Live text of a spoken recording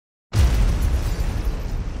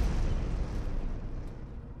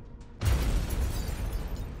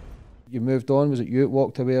you moved on? Was it you that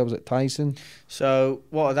walked away, or was it Tyson? So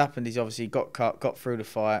what had happened is obviously got cut, got through the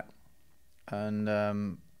fight,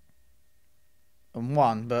 and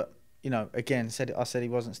won. But you know, again, I said he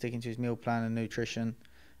wasn't sticking to his meal plan and nutrition,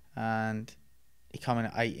 and he come in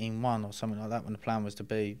at 18-1 or something like that when the plan was to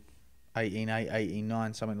be 18-8,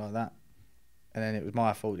 18-9, something like that. And then it was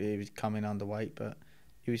my fault that he was coming underweight, but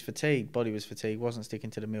he was fatigued, body was fatigued, wasn't sticking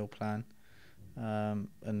to the meal plan and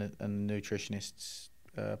the nutritionist's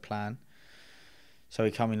plan. So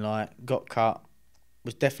he come in light, got cut,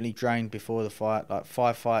 was definitely drained before the fight, like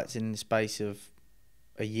 5 fights in the space of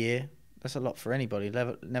a year. That's a lot for anybody,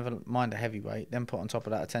 never mind a heavyweight, then put on top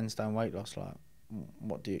of that a 10-stone weight loss. Like,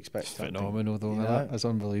 what do you expect? It's phenomenal though, you know? That's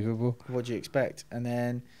unbelievable. What do you expect? And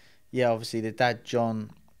then, yeah, obviously the dad,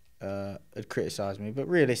 John, had criticised me, but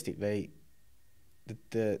realistically,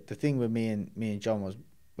 the thing with me and John was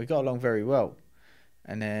we got along very well,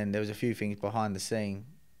 and then there was a few things behind the scene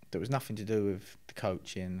that was nothing to do with the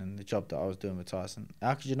coaching and the job that I was doing with Tyson.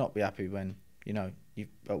 How could you not be happy when you know you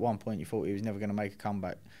at one point you thought he was never going to make a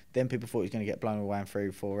comeback, then people thought he was going to get blown away in 3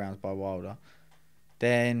 or 4 rounds by Wilder,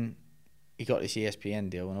 then he got this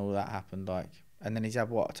ESPN deal and all that happened, like, and then he's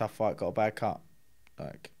had a tough fight, got a bad cut,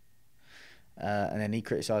 like. And then he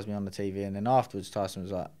criticised me on the TV, and then afterwards Tyson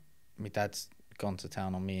was like, my dad's gone to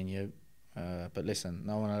town on me and you, but listen,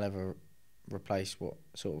 no one will ever replace what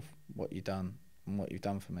you've done and what you've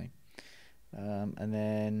done for me. And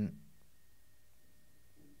then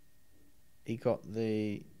he got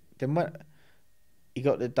the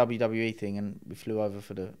WWE thing, and we flew over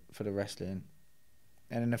for the wrestling,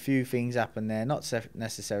 and then a few things happened there, not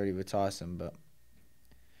necessarily with Tyson, but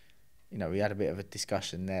you know, we had a bit of a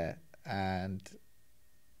discussion there. And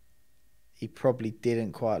he probably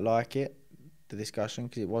didn't quite like it, the discussion,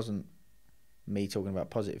 because it wasn't me talking about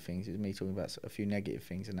positive things, it was me talking about a few negative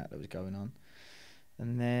things and that was going on.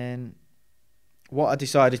 And then what I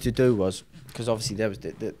decided to do was, because obviously there was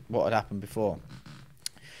what had happened before,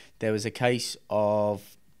 there was a case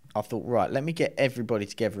of, I thought, right, let me get everybody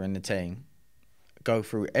together in the team, go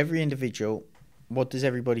through every individual, what does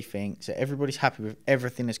everybody think, so everybody's happy with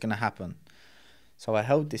everything that's going to happen. So I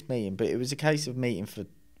held this meeting, but it was a case of meeting for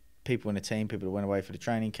people in the team, people that went away for the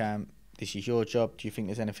training camp. This is your job. Do you think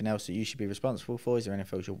there's anything else that you should be responsible for? Is there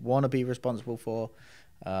anything else you want to be responsible for?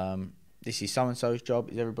 This is so-and-so's job.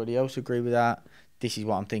 Does everybody else agree with that? This is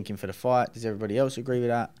what I'm thinking for the fight. Does everybody else agree with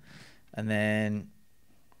that? And then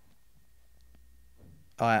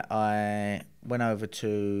I went over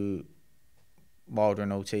to Wilder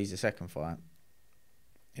and Ortiz, the second fight.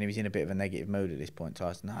 And he was in a bit of a negative mood at this point.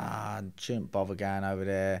 Tyson, shouldn't bother going over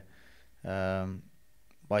there.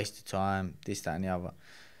 Waste of time, this, that and the other.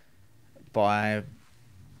 But I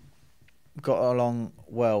got along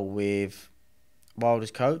well with Wilder's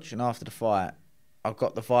coach, and after the fight, I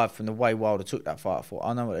got the vibe from the way Wilder took that fight. I thought,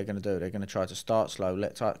 I know what they're going to do. They're going to try to start slow,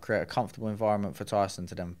 create a comfortable environment for Tyson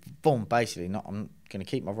to then, boom, basically, I'm going to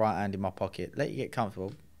keep my right hand in my pocket, let you get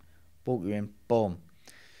comfortable, walk you in, boom.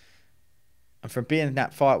 And from being in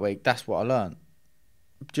that fight week, that's what I learned.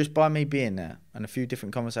 Just by me being there and a few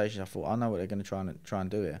different conversations, I thought, I know what they're going to try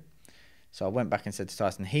and do here. So I went back and said to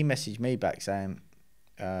Tyson, he messaged me back saying,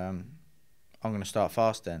 I'm going to start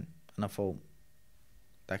fast then. And I thought,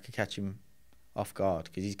 that could catch him off guard,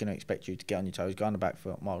 because he's going to expect you to get on your toes, go on the back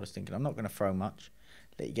foot. I was thinking, I'm not going to throw much,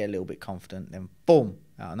 let you get a little bit confident, then boom,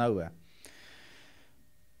 out of nowhere.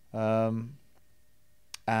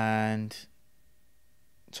 And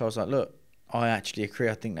so I was like, look, I actually agree.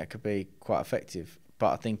 I think that could be quite effective.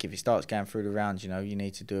 But I think if it starts going through the rounds, you know, you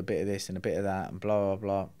need to do a bit of this and a bit of that and blah, blah,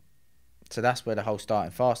 blah. So that's where the whole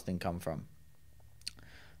starting fasting come from.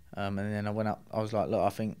 And then I went up, I was like, look, I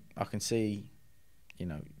think I can see, you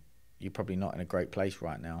know, you're probably not in a great place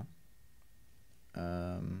right now.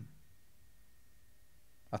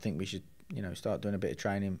 I think we should, you know, start doing a bit of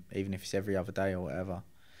training, even if it's every other day or whatever.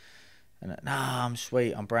 And I'm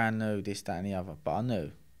sweet, I'm brand new, this, that and the other. But I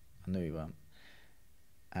knew he weren't.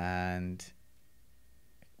 And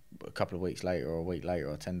a couple of weeks later, or a week later,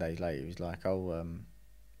 or 10 days later, he was like, do you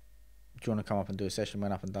want to come up and do a session?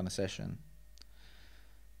 Went up and done a session.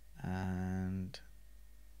 And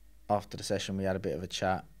after the session, we had a bit of a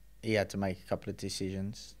chat. He had to make a couple of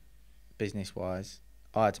decisions, business-wise.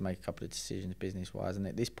 I had to make a couple of decisions, business-wise. And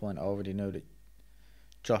at this point, I already knew that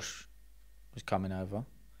Josh was coming over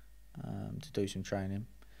to do some training.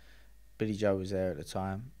 Billy Joe was there at the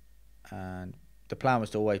time. And the plan was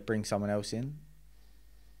to always bring someone else in.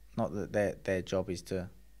 Not that their job is to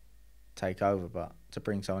take over, but to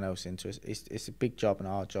bring someone else into it. It's a big job and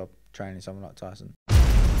a hard job training someone like Tyson.